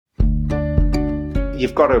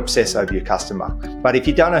you've got to obsess over your customer. But if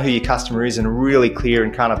you don't know who your customer is and are really clear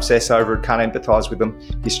and can't obsess over it, can't empathise with them,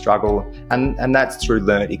 you struggle. And that's through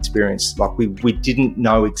learned experience. Like we didn't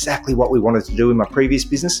know exactly what we wanted to do in my previous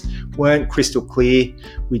business, weren't crystal clear.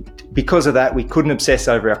 Because of that, we couldn't obsess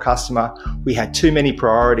over our customer. We had too many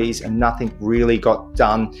priorities and nothing really got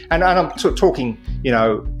done. And I'm talking,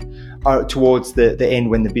 towards the end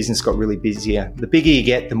when the business got really busier. The bigger you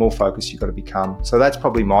get, the more focused you've got to become. So that's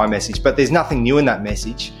probably my message. But there's nothing new in that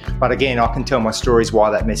message. But again, I can tell my stories why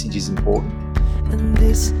that message is important. And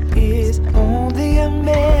this is only a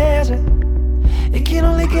measure. It can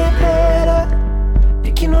only get better.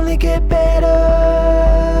 It can only get better.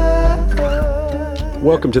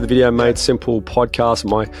 Welcome to the Video Made Simple podcast.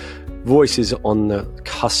 My voice is on the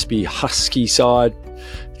cuspy, husky side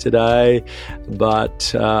today,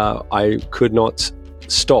 but I could not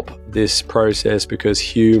stop this process because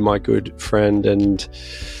Hugh, my good friend and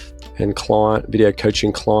client, video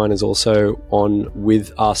coaching client, is also on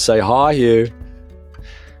with us. Say hi, Hugh.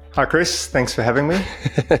 Hi, Chris. Thanks for having me.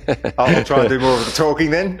 I'll try and do more of the talking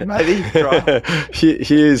then, maybe.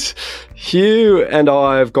 Hugh and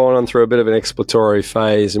I have gone on through a bit of an exploratory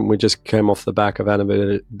phase, and we just came off the back of having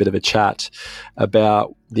a bit of a chat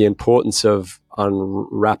about the importance of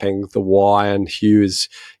unwrapping the why. And Hugh is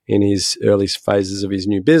in his early phases of his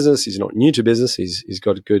new business. He's not new to business. He's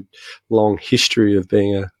got a good long history of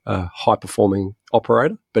being a high-performing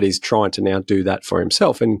operator, but he's trying to now do that for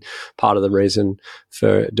himself. And part of the reason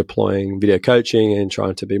for deploying video coaching and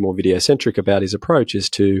trying to be more video-centric about his approach is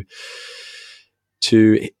to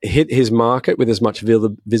hit his market with as much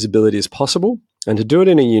visibility as possible and to do it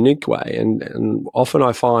in a unique way. And often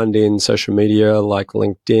I find in social media like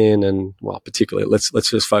LinkedIn and, well, particularly let's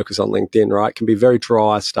just focus on LinkedIn, right? It can be very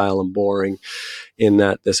dry, stale and boring in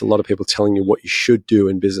that there's a lot of people telling you what you should do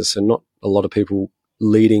in business and not a lot of people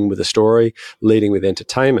leading with a story, leading with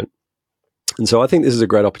entertainment. And so I think this is a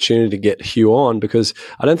great opportunity to get Hugh on because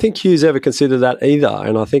I don't think Hugh's ever considered that either.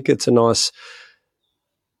 And I think it's a nice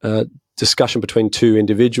discussion between two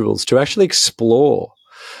individuals to actually explore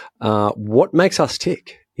what makes us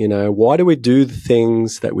tick. Why do we do the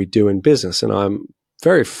things that we do in business? And I'm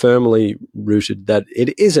very firmly rooted that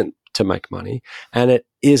it isn't to make money and it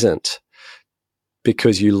isn't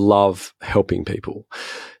because you love helping people.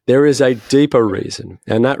 There is a deeper reason,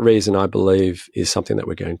 and that reason, I believe, is something that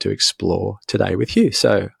we're going to explore today with Hugh.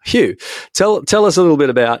 So, Hugh, tell us a little bit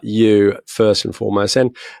about you first and foremost.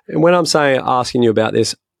 And when I'm asking you about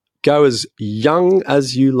this, go as young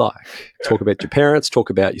as you like. Talk about your parents, talk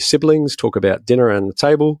about your siblings, talk about dinner and the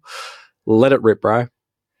table. Let it rip, bro.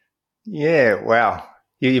 Yeah, wow.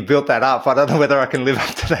 You built that up. I don't know whether I can live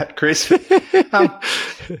up to that, Chris.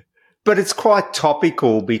 But it's quite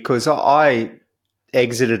topical because I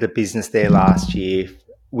exited a business there last year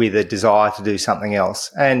with a desire to do something else.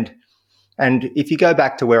 And if you go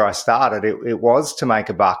back to where I started, it was to make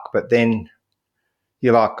a buck. But then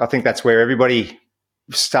you're like, I think that's where everybody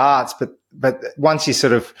starts. But once you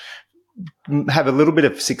sort of have a little bit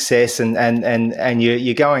of success and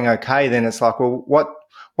you're going okay, then it's like, well,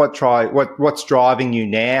 what's driving you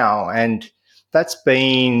now? And that's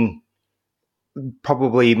been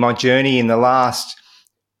probably my journey in the last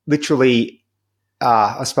literally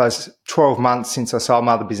I suppose 12 months since I sold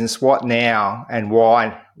my other business. What now and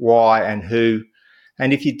why and who?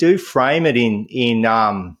 And if you do frame it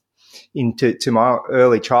into my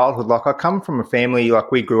early childhood, like I come from a family,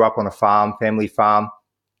 like we grew up on a farm, family farm.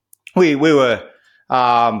 We were,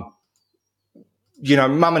 mum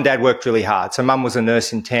and dad worked really hard. So mum was a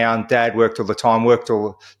nurse in town. Dad worked all the time.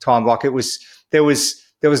 Like there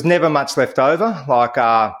was never much left over.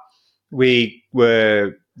 Like, we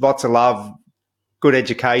were lots of love, good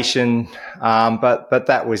education. But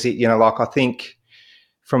that was it. Like I think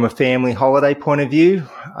from a family holiday point of view,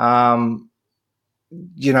 don't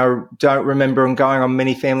remember them going on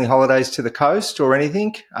many family holidays to the coast or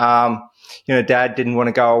anything. Dad didn't want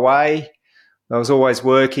to go away. I was always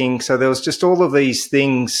working. So there was just all of these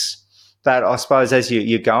things that I suppose as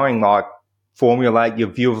you're going, like formulate your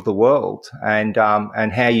view of the world and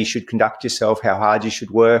how you should conduct yourself, how hard you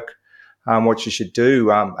should work, what you should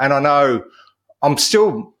do. And I know I'm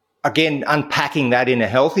still, again, unpacking that in a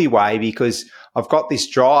healthy way because I've got this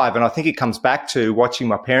drive, and I think it comes back to watching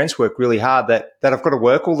my parents work really hard that I've got to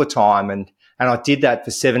work all the time. And I did that for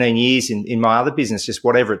 17 years in my other business, just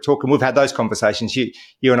whatever it took. And we've had those conversations. You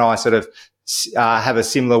and I sort of have a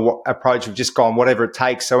similar approach of just gone whatever it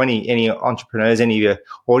takes. So any entrepreneurs, any of your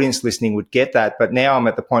audience listening would get that. But now I'm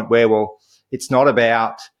at the point where, well, it's not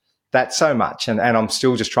about that so much. And I'm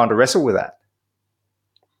still just trying to wrestle with that.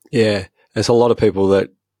 Yeah. There's a lot of people that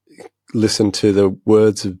listen to the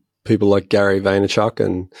words of people like Gary Vaynerchuk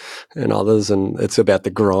and others, and it's about the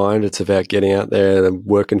grind. It's about getting out there and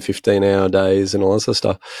working 15-hour days and all that sort of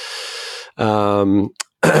stuff.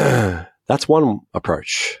 That's one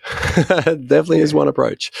approach. Definitely is one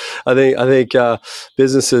approach. I think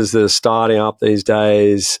businesses that are starting up these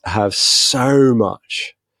days have so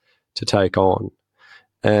much to take on,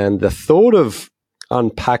 and the thought of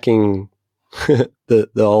unpacking the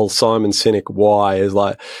old Simon Sinek why is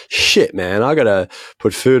like, shit, man, I got to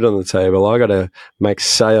put food on the table. I got to make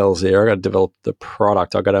sales here. I got to develop the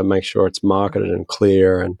product. I got to make sure it's marketed and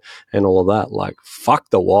clear and all of that. Like, fuck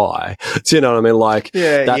the why. Do you know what I mean? Like,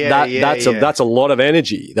 that's a lot of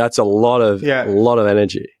energy. That's a lot of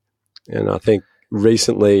energy. And I think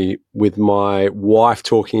recently with my wife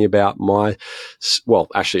talking about her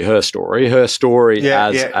story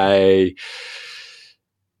as a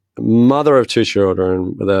mother of two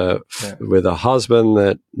children with a husband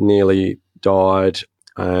that nearly died,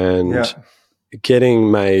 and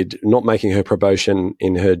not making her promotion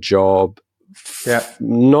in her job,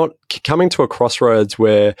 not coming to a crossroads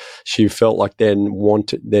where she felt like then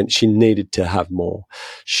she needed to have more.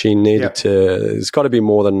 She needed to. There's got to be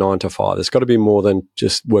more than 9 to 5. There's got to be more than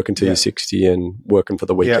just working till you're 60 and working for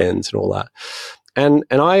the weekends and all that. And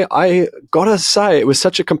I gotta say, it was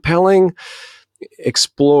such a compelling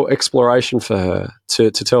exploration for her to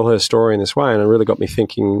tell her story in this way, and it really got me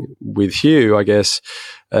thinking with Hugh, I guess,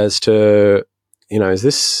 as to, is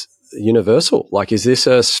this universal? Like, is this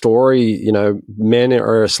a story? Men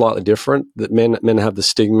are slightly different. That men have the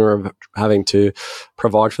stigma of having to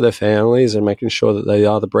provide for their families and making sure that they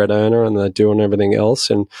are the bread earner and they're doing everything else.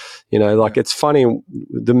 And it's funny,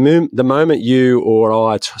 the moment you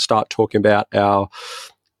or I start talking about our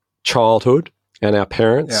childhood and our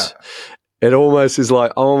parents. It almost is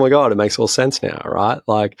like, oh my God, it makes all sense now, right?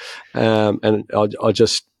 Like, and I'll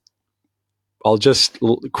just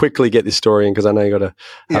quickly get this story in because I know you got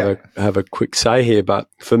to have a quick say here. But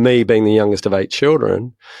for me, being the youngest of 8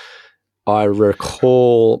 children, I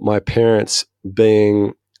recall my parents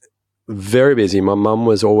being very busy. My mum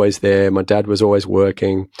was always there. My dad was always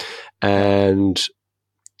working, and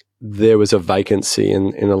there was a vacancy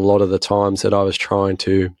in a lot of the times that I was trying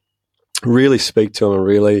to really speak to them and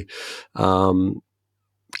really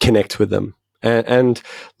connect with them. And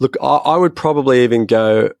look, I would probably even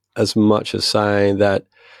go as much as saying that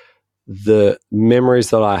the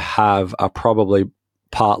memories that I have are probably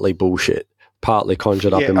partly bullshit, partly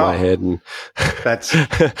conjured up in my head. And that's a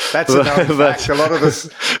known fact. A lot of us,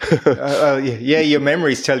 your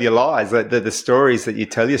memories tell you lies. The stories that you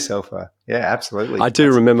tell yourself are, absolutely. I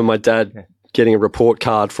do remember my dad getting a report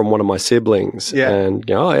card from one of my siblings and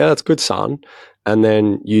that's good, son, and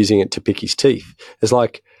then using it to pick his teeth. It's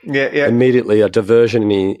like immediately a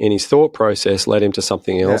diversion in his thought process led him to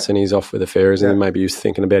something else, and he's off with affairs, and then maybe he was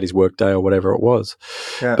thinking about his work day or whatever it was.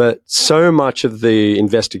 But so much of the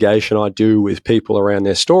investigation I do with people around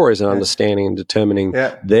their stories and understanding and determining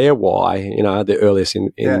their why, the earliest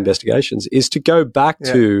in investigations, is to go back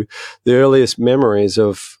to the earliest memories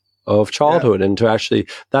of childhood, and to actually,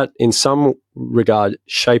 that in some regard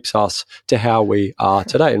shapes us to how we are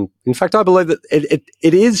today. And in fact, I believe that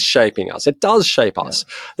it is shaping us. It does shape us.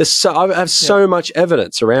 I have so much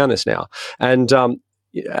evidence around this now. And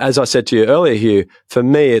as I said to you earlier, Hugh, for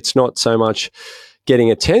me, it's not so much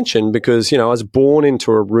getting attention because, I was born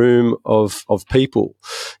into a room of people.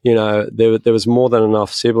 There was more than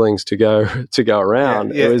enough siblings to go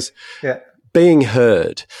around. It was being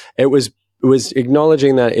heard. It was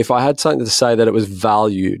acknowledging that if I had something to say, that it was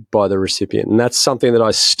valued by the recipient. And that's something that I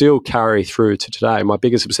still carry through to today. My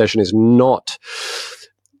biggest obsession is not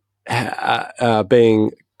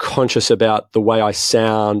being conscious about the way I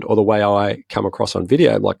sound or the way I come across on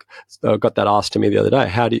video. Like, I got that asked to me the other day,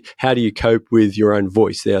 how do you cope with your own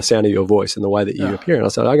voice, the sound of your voice and the way that you appear? And I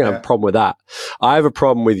said, I don't have a problem with that. I have a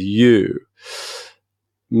problem with you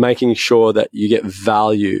making sure that you get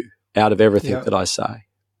value out of everything that I say.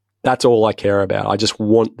 That's all I care about. I just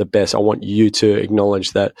want the best. I want you to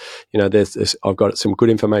acknowledge that, there's this, I've got some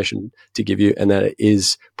good information to give you and that it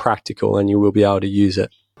is practical and you will be able to use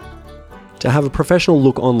it. To have a professional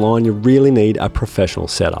look online, you really need a professional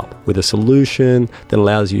setup with a solution that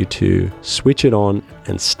allows you to switch it on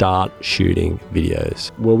and start shooting videos.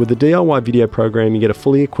 Well, with the DIY video program, you get a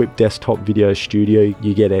fully equipped desktop video studio,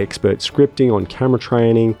 you get expert scripting on camera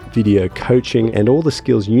training, video coaching, and all the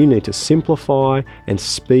skills you need to simplify and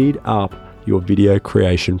speed up your video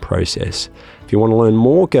creation process. If you want to learn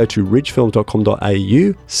more, go to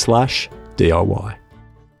ridgefilms.com.au/DIY.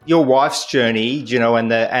 Your wife's journey,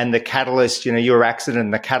 and the catalyst, your accident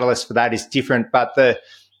and the catalyst for that is different, but the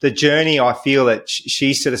the journey I feel that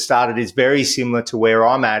she sort of started is very similar to where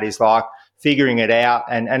I'm at, is like figuring it out.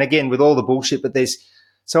 And again, with all the bullshit, but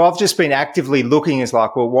so I've just been actively looking as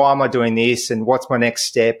like, well, why am I doing this? And what's my next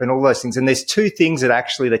step and all those things. And there's two things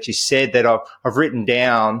that you said that I've written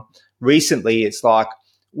down recently. It's like,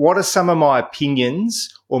 what are some of my opinions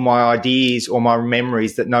or my ideas or my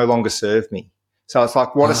memories that no longer serve me? So it's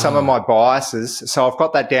like, what are some of my biases? So I've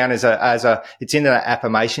got that down as it's in an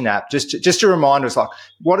affirmation app. Just a reminder. It's like,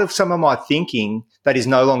 what are some of my thinking that is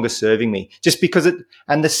no longer serving me? Just because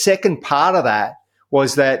and the second part of that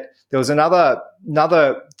was that there was another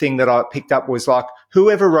thing that I picked up was like,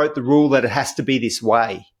 whoever wrote the rule that it has to be this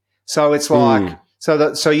way. So it's like,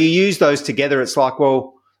 so you use those together. It's like,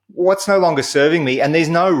 well, what's no longer serving me? And there's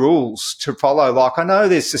no rules to follow. Like, I know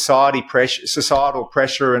there's societal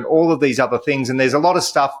pressure and all of these other things. And there's a lot of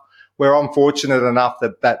stuff where I'm fortunate enough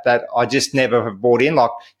that I just never have bought in,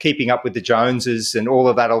 like keeping up with the Joneses and all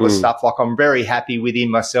of that other stuff. Like, I'm very happy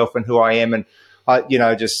within myself and who I am. And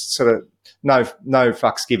I, just sort of no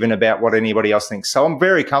fucks given about what anybody else thinks. So I'm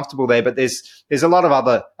very comfortable there. But there's a lot of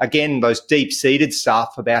other, again, those deep seated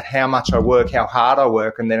stuff about how much I work, how hard I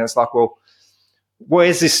work. And then it's like, well,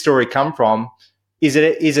 where's this story come from? Is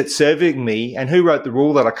it serving me? And who wrote the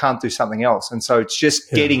rule that I can't do something else? And so it's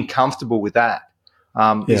just getting comfortable with that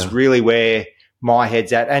is really where my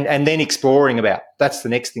head's at. And then exploring about, that's the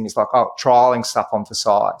next thing. It's like, trialing stuff on for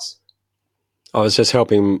size. I was just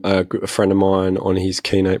helping a friend of mine on his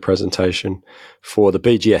keynote presentation for the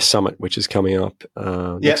BGS Summit, which is coming up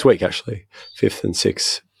next week, actually, 5th and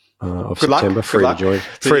 6th. Of Good September, luck. free to join.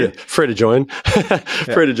 Free to join.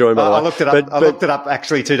 Free to join. By the way, I looked it up. I looked it up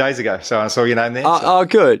actually 2 days ago, so I saw your name there. Oh,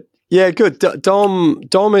 good. Yeah, good.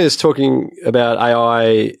 Dom is talking about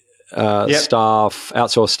AI staff,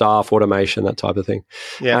 outsourced staff, automation, that type of thing.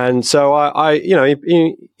 Yeah. And so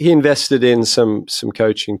he invested in some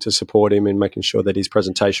coaching to support him in making sure that his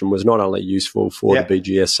presentation was not only useful for the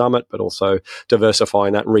BGS Summit, but also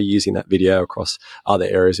diversifying that and reusing that video across other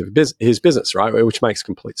areas of his business, right? Which makes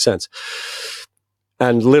complete sense.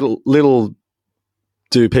 And little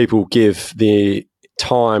do people give the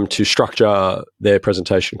time to structure their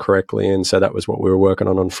presentation correctly. And so that was what we were working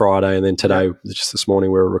on Friday. And then today, just this morning,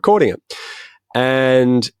 we were recording it.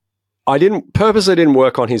 And I purposely didn't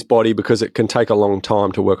work on his body because it can take a long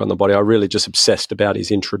time to work on the body. I really just obsessed about his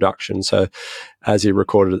introduction. So as he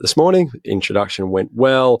recorded it this morning, the introduction went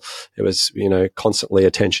well. It was, constantly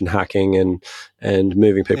attention hacking and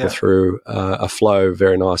moving people through a flow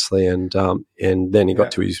very nicely. And then he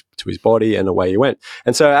got to his body and away he went.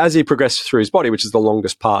 And so as he progressed through his body, which is the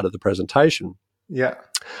longest part of the presentation,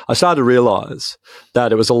 I started to realize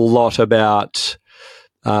that it was a lot about,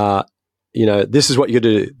 this is what you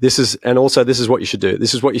do. This is what you should do.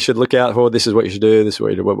 This is what you should look out for. This is what you should do. This is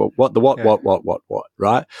what you do. What,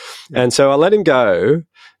 right? Yeah. And so I let him go.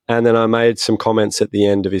 And then I made some comments at the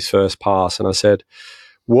end of his first pass. And I said,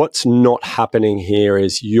 what's not happening here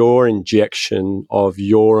is your injection of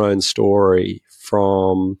your own story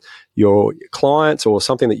from your clients or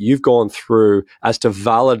something that you've gone through as to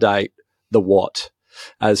validate the what,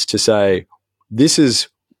 as to say, this is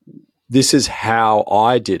how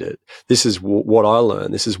I did it. This is what I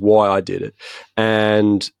learned. This is why I did it.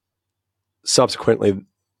 And subsequently,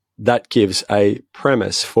 that gives a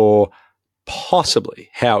premise for possibly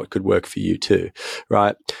how it could work for you too,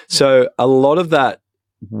 right? So a lot of that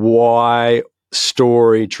why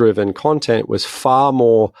story-driven content was far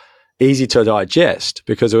more easy to digest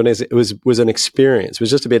because it was an experience. It was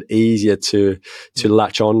just a bit easier to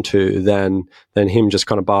latch onto than him just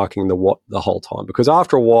kind of barking the what the whole time. Because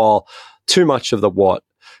after a while, too much of the what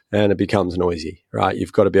and it becomes noisy, right?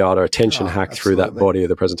 You've got to be able to attention hack through that body of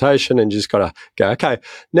the presentation and you just got to go, okay,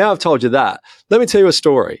 now I've told you that. Let me tell you a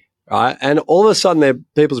story, right? And all of a sudden,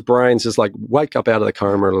 people's brains just like wake up out of the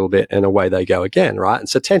coma a little bit and away they go again, right? And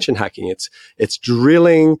so attention hacking, it's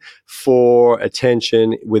drilling for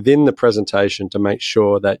attention within the presentation to make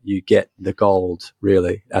sure that you get the gold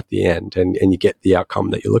really at the end and you get the outcome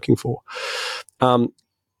that you're looking for.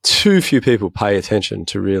 Too few people pay attention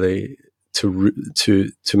to really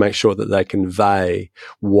to make sure that they convey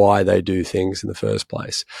why they do things in the first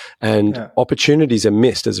place. And opportunities are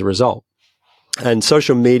missed as a result. And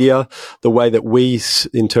social media, the way that we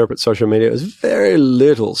interpret social media is very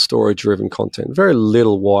little story-driven content, very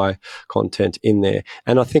little why content in there.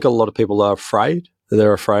 And I think a lot of people are afraid.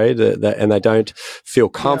 They're afraid that and they don't feel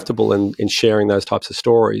comfortable in sharing those types of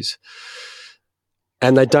stories.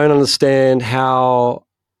 And they don't understand how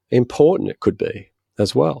important it could be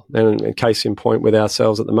as well. And in case in point with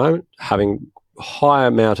ourselves at the moment, having a high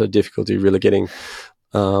amount of difficulty really getting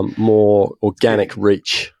more organic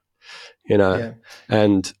reach. you know,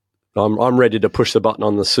 and I'm ready to push the button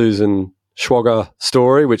on the Susan Schwager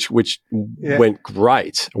story, which went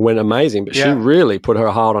great, went amazing, but she really put her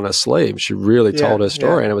heart on her sleeve. She really told her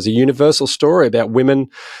story, and it was a universal story about women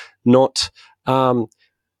not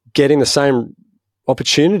getting the same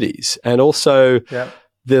opportunities, and also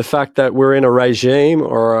the fact that we're in a regime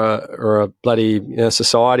or a bloody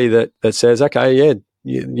society that says, okay,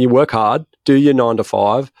 you work hard, do your 9 to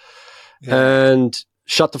 5, and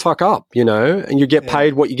shut the fuck up, you know, and you get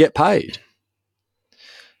paid what you get paid.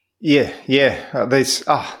 But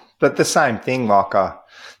the same thing, like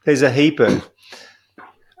there's a heap of,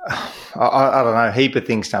 I don't know, heap of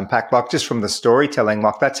things to unpack, like just from the storytelling,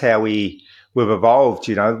 like that's how we've evolved,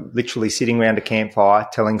 you know, literally sitting around a campfire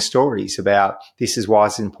telling stories about this is why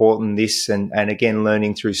it's important, this, and again,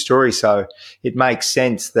 learning through story. So it makes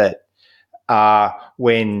sense that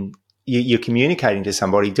when you're communicating to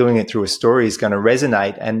somebody, doing it through a story is going to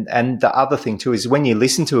resonate. And the other thing too is when you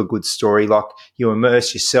listen to a good story, like you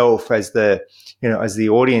immerse yourself as the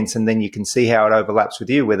audience, and then you can see how it overlaps with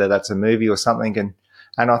you, whether that's a movie or something.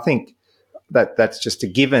 And I think that's just a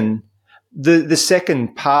given. The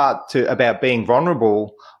second part about being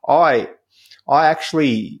vulnerable, I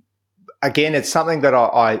actually, again, it's something that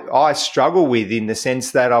I struggle with, in the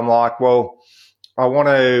sense that I'm like, well, I want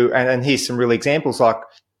to, and here's some real examples, like,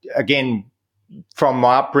 again, from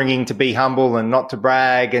my upbringing, to be humble and not to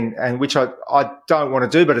brag, and which I don't want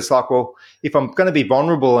to do, but it's like, well, if I'm going to be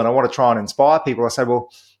vulnerable and I want to try and inspire people, I say, well,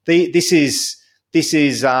 this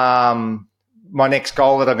is my next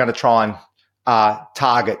goal that I'm going to try and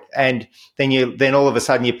target. And then all of a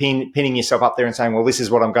sudden you're pinning yourself up there and saying, well, this is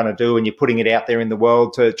what I'm going to do, and you're putting it out there in the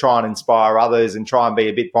world to try and inspire others and try and be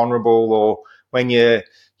a bit vulnerable. Or when you're,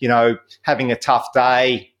 you know, having a tough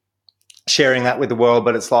day, sharing that with the world,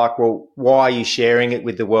 but it's like, well, why are you sharing it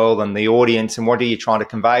with the world and the audience, and what are you trying to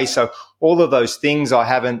convey? So all of those things I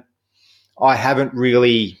haven't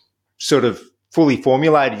really sort of fully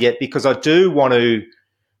formulated yet, because I do want to,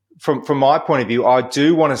 from my point of view, I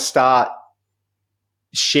do want to start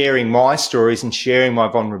sharing my stories and sharing my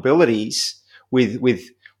vulnerabilities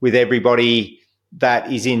with everybody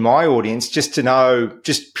that is in my audience, just to know,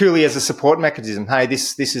 just purely as a support mechanism. Hey,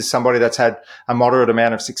 this is somebody that's had a moderate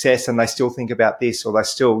amount of success and they still think about this, or they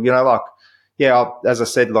still, you know, like, as I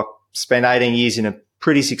said, like, spent 18 years in a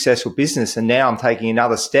pretty successful business, and now I'm taking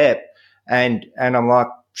another step, and I'm like,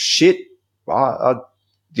 shit,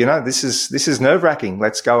 you know, this is nerve wracking.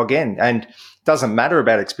 Let's go again. And it doesn't matter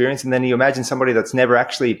about experience. And then you imagine somebody that's never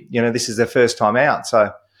actually, you know, this is their first time out.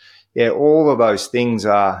 So all of those things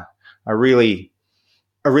are really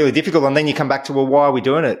difficult. And then you come back to, well, why are we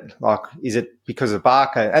doing it? Like, is it because of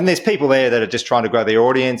Barker? And there's people there that are just trying to grow their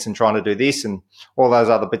audience and trying to do this and all those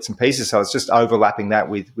other bits and pieces. So it's just overlapping that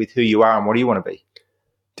with who you are and what do you want to be.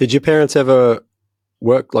 Did your parents ever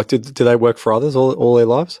work, like, did they work for others all their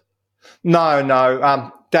lives?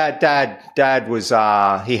 No. Dad was,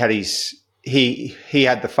 he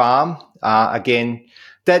had the farm. Again,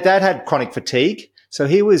 dad had chronic fatigue. So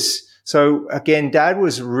Dad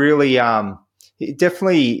was really,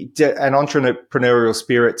 definitely an entrepreneurial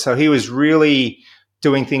spirit. So he was really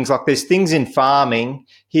doing things like, there's things in farming.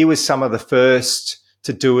 He was some of the first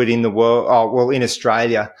to do it in the world, in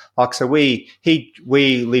Australia. Like, so we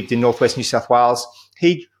lived in northwest New South Wales.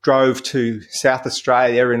 He drove to South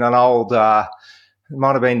Australia in an old, it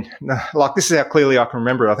might have been, like, this is how clearly I can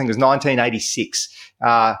remember it. I think it was 1986.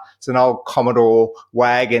 It's an old Commodore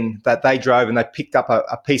wagon that they drove, and they picked up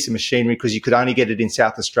a piece of machinery because you could only get it in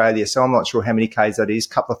South Australia. So I'm not sure how many Ks that is, a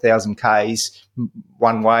couple of thousand Ks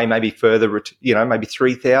one way, maybe further, you know, maybe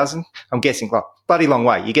 3,000. I'm guessing, like, bloody long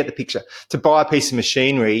way. You get the picture. To buy a piece of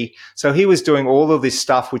machinery. So he was doing all of this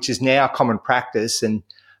stuff, which is now common practice. And,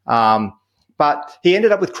 but he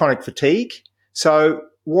ended up with chronic fatigue. So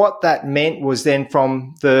what that meant was then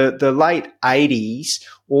from the late 80s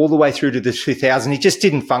all the way through to the 2000s, he just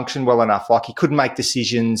didn't function well enough. Like, he couldn't make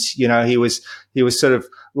decisions. You know, he was sort of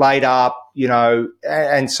laid up, you know,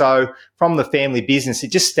 and so from the family business,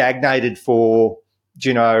 it just stagnated for,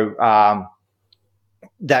 you know,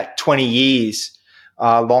 that 20 years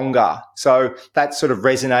longer. So that sort of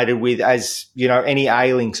resonated with, as you know, any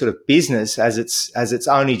ailing sort of business, as it's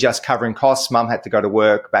only just covering costs. Mum had to go to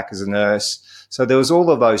work back as a nurse. So there was all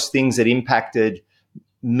of those things that impacted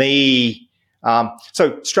me.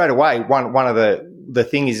 So straight away, one of the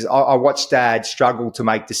thing is I watched Dad struggle to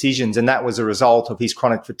make decisions, and that was a result of his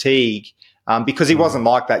chronic fatigue, because he wasn't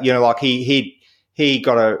like that. You know, like he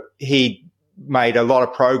made a lot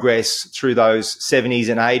of progress through those 70s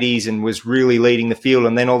and 80s and was really leading the field,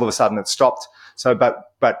 and then all of a sudden it stopped. So,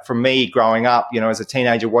 but for me growing up, as a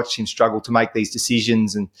teenager, watched him struggle to make these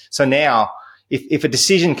decisions. And so now if a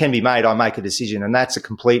decision can be made, I make a decision, and that's a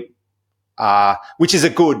complete, which is a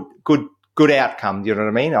good outcome. You know what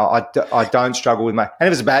I mean? I don't struggle with and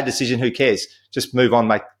if it's a bad decision, who cares? Just move on,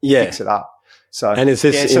 fix it up. So, and is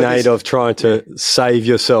this innate of trying to save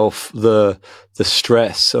yourself the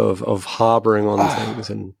stress of harboring on things?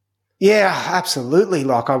 And yeah, absolutely.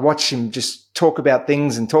 Like I watch him just talk about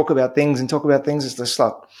things and talk about things and talk about things. It's just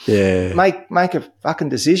like, make a fucking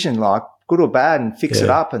decision, like good or bad, and fix it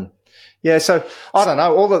up. And so I don't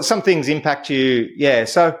know. Some things impact you. Yeah.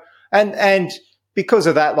 So and because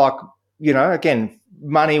of that, like again,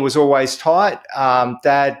 money was always tight.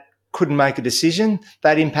 Dad couldn't make a decision.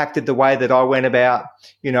 That impacted the way that I went about,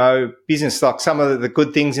 business. Like some of the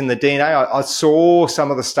good things in the DNA, I saw some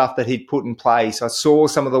of the stuff that he'd put in place. I saw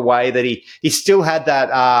some of the way that he still had that,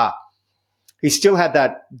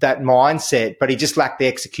 that mindset, but he just lacked the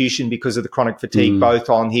execution because of the chronic fatigue, both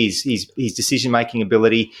on his decision-making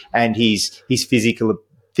ability and his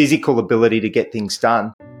physical ability to get things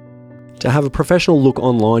done. To have a professional look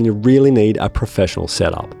online, you really need a professional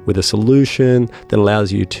setup with a solution that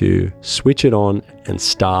allows you to switch it on and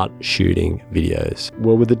start shooting videos.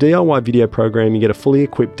 Well, with the DIY video program, you get a fully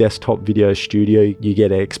equipped desktop video studio, you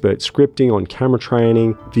get expert scripting on camera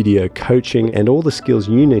training, video coaching, and all the skills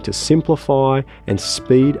you need to simplify and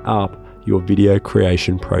speed up your video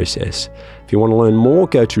creation process. If you want to learn more,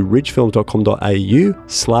 go to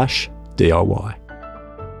ridgefilms.com.au/DIY.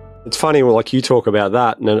 It's funny, like you talk about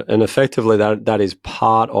that, and effectively that is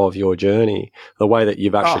part of your journey, the way that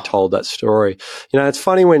you've actually told that story. It's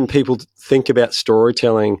funny when people think about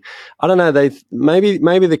storytelling. I don't know,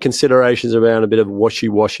 maybe the considerations around a bit of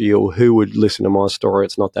washy-washy, or who would listen to my story,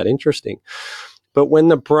 it's not that interesting. But when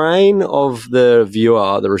the brain of the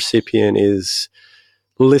viewer, the recipient, is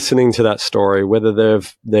listening to that story, whether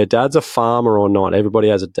their dad's a farmer or not, everybody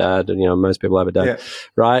has a dad, and most people have a dad,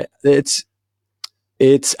 right?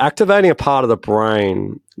 It's activating a part of the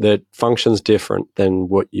brain that functions different than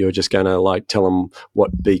what you're just going to tell them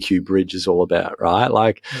what BQ Bridge is all about,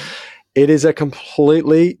 right? It is a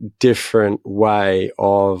completely different way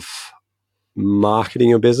of marketing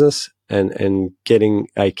your business and getting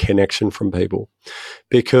a connection from people,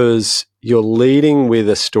 because you're leading with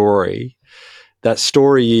a story. That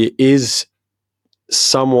story is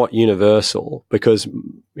somewhat universal, because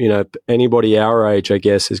anybody our age, I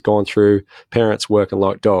guess, has gone through parents working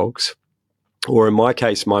like dogs, or in my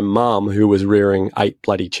case, my mum, who was rearing 8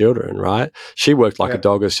 bloody children, right? She worked like a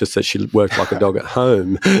dog. It's just that she worked like a dog at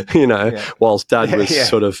home, whilst dad was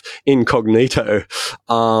sort of incognito.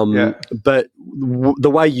 But the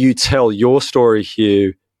way you tell your story,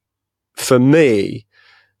 Hugh, for me,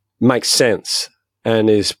 makes sense and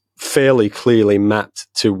is fairly clearly mapped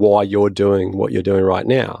to why you're doing what you're doing right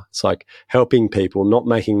now. It's like helping people, not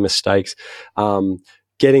making mistakes,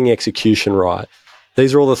 getting execution right.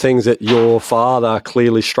 These are all the things that your father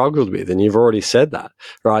clearly struggled with, and you've already said that,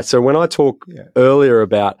 right? So when I talk earlier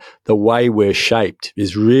about the way we're shaped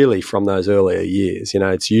is really from those earlier years.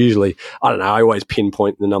 It's usually, I don't know, I always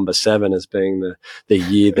pinpoint the number 7 as being the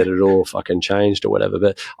year that it all fucking changed or whatever.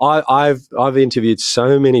 But I've interviewed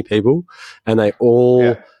so many people, and they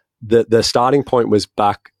all the starting point was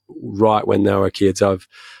back right when they were kids. It's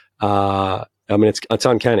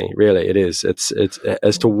uncanny, really. It is. It's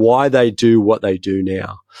as to why they do what they do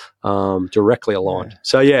now, directly aligned.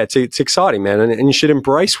 So it's exciting, man, and you should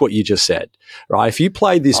embrace what you just said, right? If you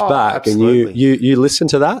played this back absolutely. and you listen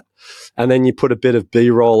to that, and then you put a bit of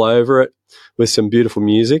B-roll over it with some beautiful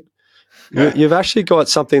music, you've actually got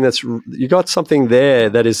something there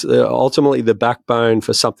that is ultimately the backbone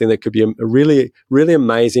for something that could be a really, really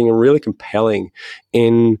amazing and really compelling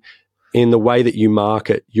in the way that you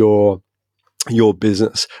market your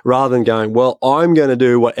business, rather than going, well, I'm going to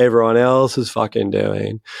do what everyone else is fucking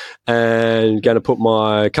doing and going to put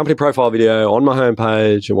my company profile video on my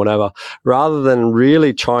homepage and whatever, rather than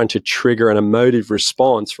really trying to trigger an emotive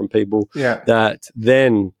response from people that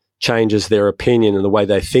then changes their opinion and the way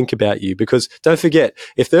they think about you. Because don't forget,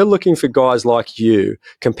 if they're looking for guys like you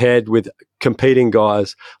compared with competing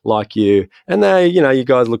guys like you, and they, you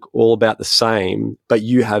guys look all about the same, but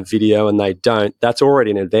you have video and they don't, that's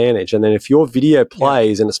already an advantage. And then if your video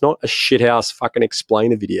plays and it's not a shithouse fucking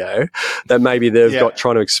explainer video that maybe they've got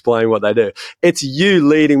trying to explain what they do, it's you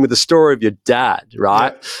leading with the story of your dad,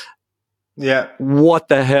 right? What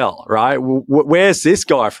the hell, right? Where's this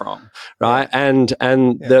guy from, right? And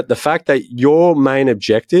the fact that your main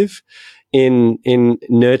objective in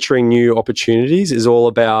nurturing new opportunities is all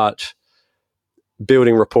about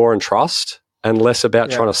building rapport and trust and less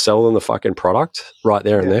about trying to sell them the fucking product right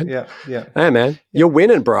there and then. Yeah. Hey, man, you're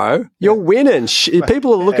winning, bro. You're winning.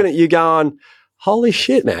 People are looking at you going, holy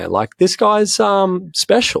shit, man, like this guy's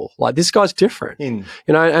special. Like this guy's different. You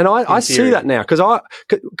know, and I see that now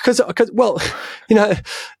because well, you know,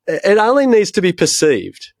 it only needs to be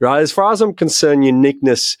perceived, right? As far as I'm concerned,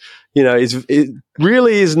 uniqueness, you know, it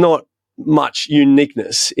really is not much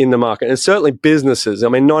uniqueness in the market. And certainly businesses, I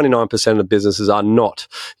mean, 99% of businesses are not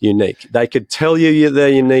unique. They could tell you they're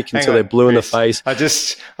unique until they're blue in the face.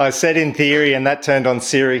 I said in theory and that turned on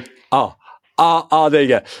Siri. Oh, there you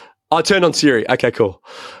go. I turned on Siri. Okay, cool.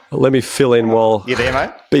 Let me fill in while... You there,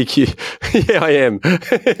 mate? BQ. Yeah, I am.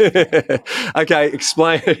 Okay,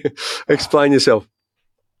 explain yourself.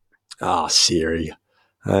 Siri.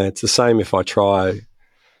 It's the same if I try,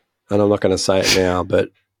 and I'm not going to say it now, but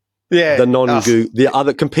the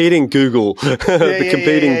other competing Google,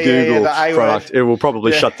 Google product, it will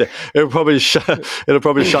probably shut down. It'll probably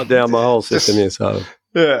shut down my whole system here. So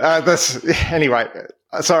anyway.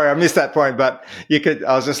 Sorry, I missed that point, but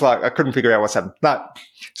I was just like, I couldn't figure out what's happened. No,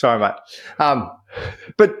 sorry, mate.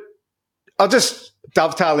 But I'll just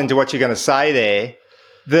dovetail into what you're going to say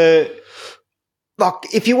there.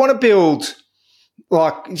 If you want to build,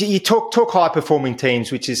 like you talk high performing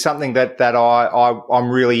teams, which is something that I'm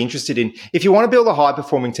really interested in. If you want to build a high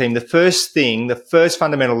performing team, the first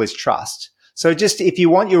fundamental is trust. So just if you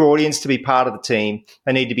want your audience to be part of the team,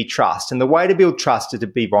 they need to be trust. And the way to build trust is to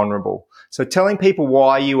be vulnerable. So telling people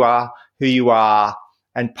why you are who you are,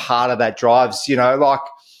 and part of that drives, you know,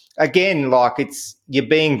 it's you're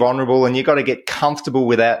being vulnerable and you've got to get comfortable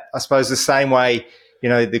with that. I suppose the same way, you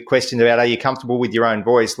know, the question about are you comfortable with your own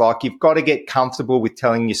voice? Like you've got to get comfortable with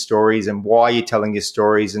telling your stories and why you're telling your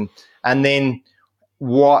stories and then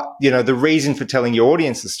what, you know, the reason for telling your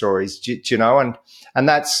audience the stories, you know, and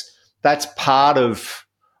that's part of,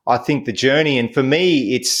 I think, the journey. And for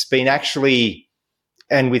me, it's been actually,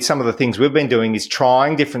 and with some of the things we've been doing is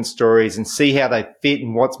trying different stories and see how they fit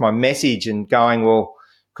and what's my message and going, well,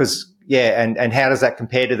 because, and how does that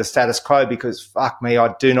compare to the status quo? Because fuck me,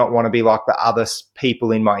 I do not want to be like the other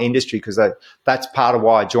people in my industry because that's part of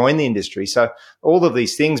why I joined the industry. So all of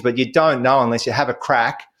these things, but you don't know unless you have a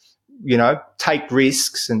crack, you know, take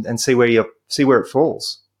risks and see where it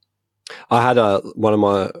falls. I had one of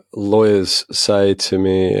my lawyers say to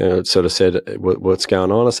me, sort of said, what's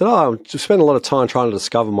going on? I said, I've spent a lot of time trying to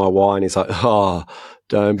discover my why. And he's like,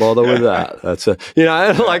 don't bother with that. That's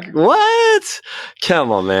like, what?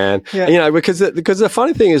 Come on, man. Yeah. You know, because the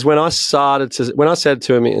funny thing is when I said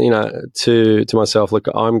to him, you know, to myself, look,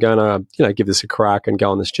 I'm going to, you know, give this a crack and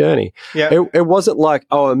go on this journey. Yeah. It wasn't like,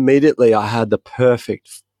 immediately I had the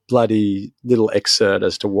perfect bloody little excerpt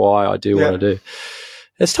as to why I do what I do.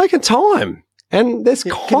 It's taken time and there's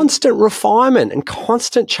constant refinement and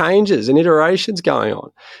constant changes and iterations going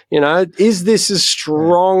on. You know, is this as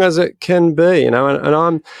strong as it can be? You know,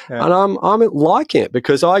 and I'm liking it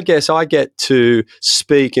because I guess I get to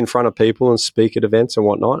speak in front of people and speak at events and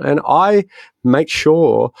whatnot. And I make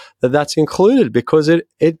sure that that's included because it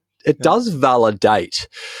does validate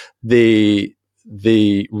the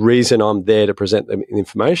reason I'm there to present the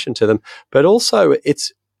information to them, but also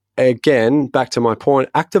it's, again, back to my point,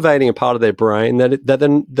 activating a part of their brain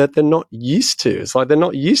that they're not used to. It's like they're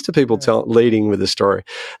not used to people leading with a story.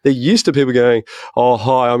 They're used to people going, oh,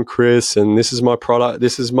 hi, I'm Chris, and this is my product.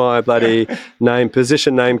 This is my bloody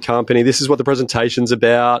position name company. This is what the presentation's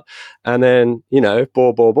about. And then, you know,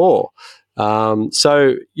 bore.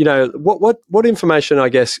 So, you know, what information, I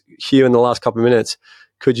guess, Hugh, in the last couple of minutes,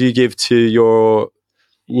 could you give to your,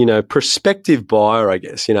 you know, prospective buyer, I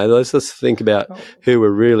guess? You know, let's think about who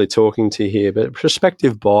we're really talking to here. But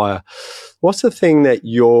prospective buyer, what's the thing that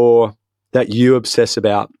you obsess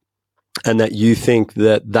about and that you think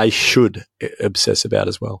that they should obsess about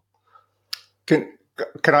as well?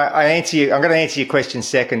 Can I answer you? I'm going to answer your question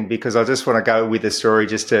second because I just want to go with the story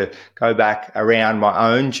just to go back around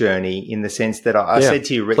my own journey in the sense that I said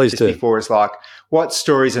to you just before, it's like, what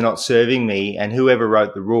stories are not serving me and whoever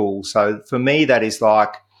wrote the rules. So for me, that is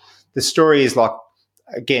like, the story is like,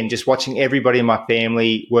 again, just watching everybody in my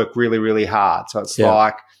family work really, really hard. So it's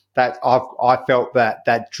like that I felt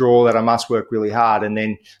that draw that I must work really hard. And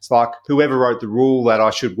then it's like whoever wrote the rule that I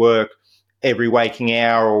should work every waking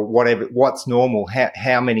hour or whatever, what's normal,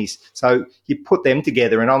 how many. So you put them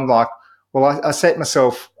together and I'm like, well, I set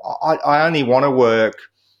myself, I only want to work,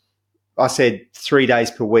 I said 3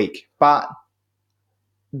 days per week, but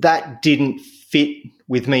that didn't fit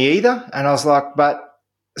with me either. And I was like,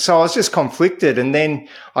 so I was just conflicted. And then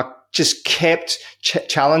I just kept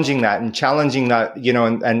challenging that, you know,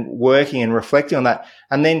 and working and reflecting on that.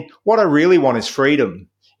 And then what I really want is freedom.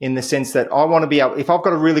 in the sense that I want to be able, if I've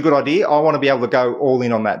got a really good idea, I want to be able to go all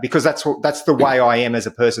in on that, because that's the way I am as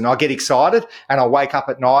a person. I get excited and I'll wake up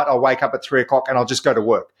at night. I'll wake up at 3:00 and I'll just go to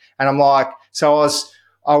work. And I'm like, so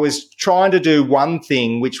I was trying to do one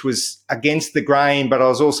thing which was against the grain, but I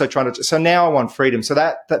was also trying to, so now I want freedom. So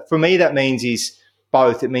that for me, that means is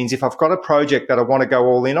both. It means if I've got a project that I want to go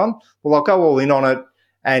all in on, well, I'll go all in on it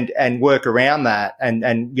and work around that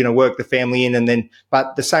and, you know, work the family in. And then,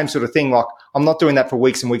 but the same sort of thing, like I'm not doing that for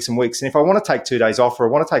weeks and weeks and weeks. And if I want to take 2 days off or I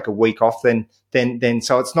want to take a week off, then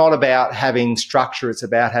so it's not about having structure. It's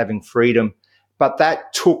about having freedom. But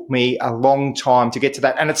that took me a long time to get to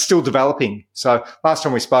that, and it's still developing. So last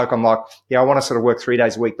time we spoke, I'm like, yeah, I want to sort of work 3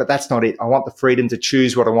 days a week, but that's not it. I want the freedom to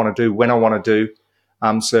choose what I want to do, when I want to do,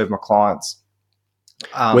 serve my clients.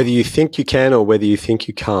 Whether you think you can or whether you think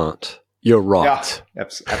you can't, you're right. Yeah,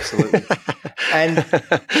 absolutely. And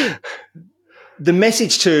the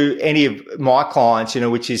message to any of my clients, you know,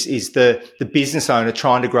 which is the business owner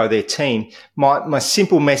trying to grow their team, my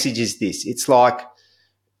simple message is this. It's like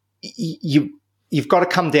you've got to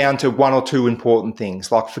come down to one or two important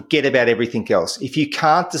things, like forget about everything else. If you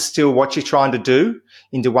can't distill what you're trying to do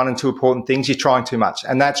into one and two important things, you're trying too much.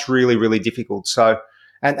 And that's really, really difficult. So,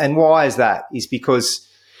 and why is that? Is because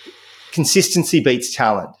consistency beats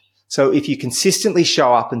talent. So if you consistently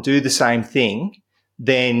show up and do the same thing,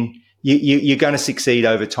 then you're going to succeed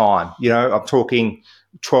over time. You know, I'm talking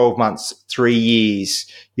 12 months, 3 years,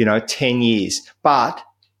 10 years, but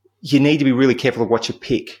you need to be really careful of what you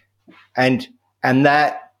pick. And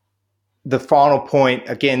that, the final point,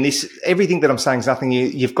 again, everything that I'm saying is nothing.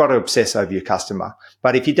 You've got to obsess over your customer.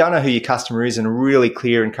 But if you don't know who your customer is and really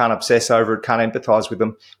clear and can't obsess over it, can't empathize with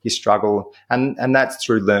them, you struggle. And that's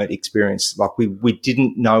through learned experience. Like we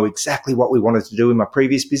didn't know exactly what we wanted to do in my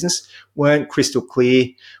previous business, weren't crystal clear.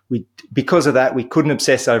 Because of that, we couldn't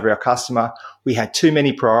obsess over our customer. We had too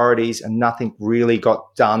many priorities and nothing really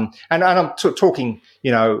got done. And I'm talking,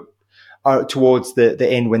 towards the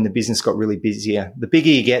end when the business got really busier. The bigger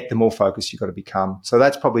you get, the more focused you've got to become. So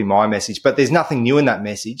that's probably my message. But there's nothing new in that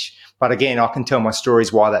message. But again, I can tell my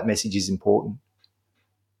stories why that message is important.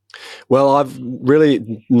 Well, I've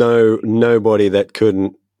really know nobody that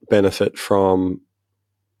couldn't benefit from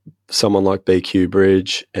someone like BQ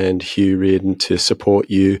Bridge and Hugh Reardon to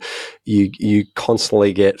support you. You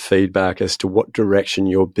constantly get feedback as to what direction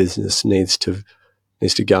your business needs to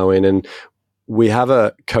go in. And we have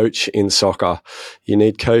a coach in soccer. You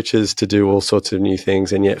need coaches to do all sorts of new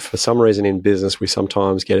things. And yet for some reason in business, we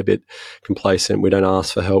sometimes get a bit complacent. We don't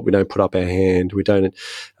ask for help. We don't put up our hand. We don't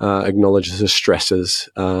acknowledge the stresses,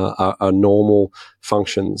 our normal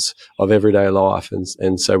functions of everyday life.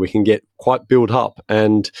 And so we can get quite built up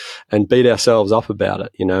and beat ourselves up about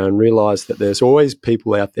it, and realize that there's always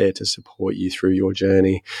people out there to support you through your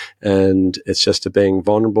journey. And it's just being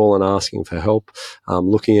vulnerable and asking for help,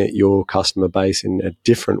 looking at your customer base in a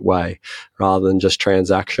different way rather than just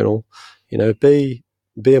transactional,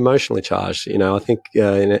 be emotionally charged. I think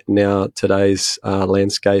now today's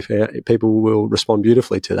landscape, people will respond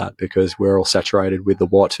beautifully to that because we're all saturated with the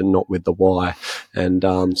what and not with the why. And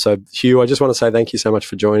so, Hugh, I just want to say thank you so much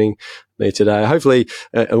for joining me today. Hopefully,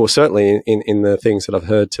 certainly in the things that I've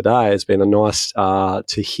heard today, it's been a nice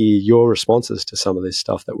to hear your responses to some of this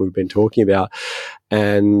stuff that we've been talking about,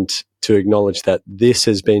 and to acknowledge that this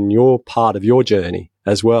has been your part of your journey,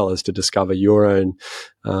 as well as to discover your own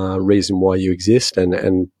reason why you exist,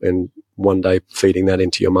 and one day feeding that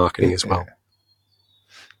into your marketing as well.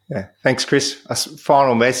 Yeah. Thanks, Chris. A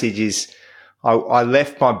final message is I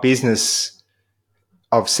left my business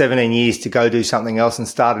of 17 years to go do something else and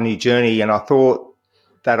start a new journey, and I thought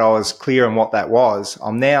that I was clear on what that was.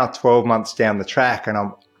 I'm now 12 months down the track and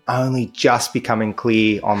I'm only just becoming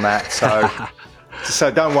clear on that.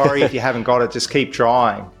 So don't worry if you haven't got it, just keep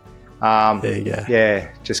trying. There you go.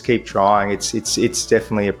 Yeah, just keep trying. It's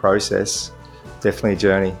definitely a process, definitely a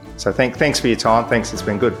journey. So thanks for your time. Thanks, it's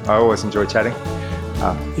been good. I always enjoy chatting.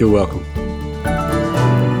 You're welcome.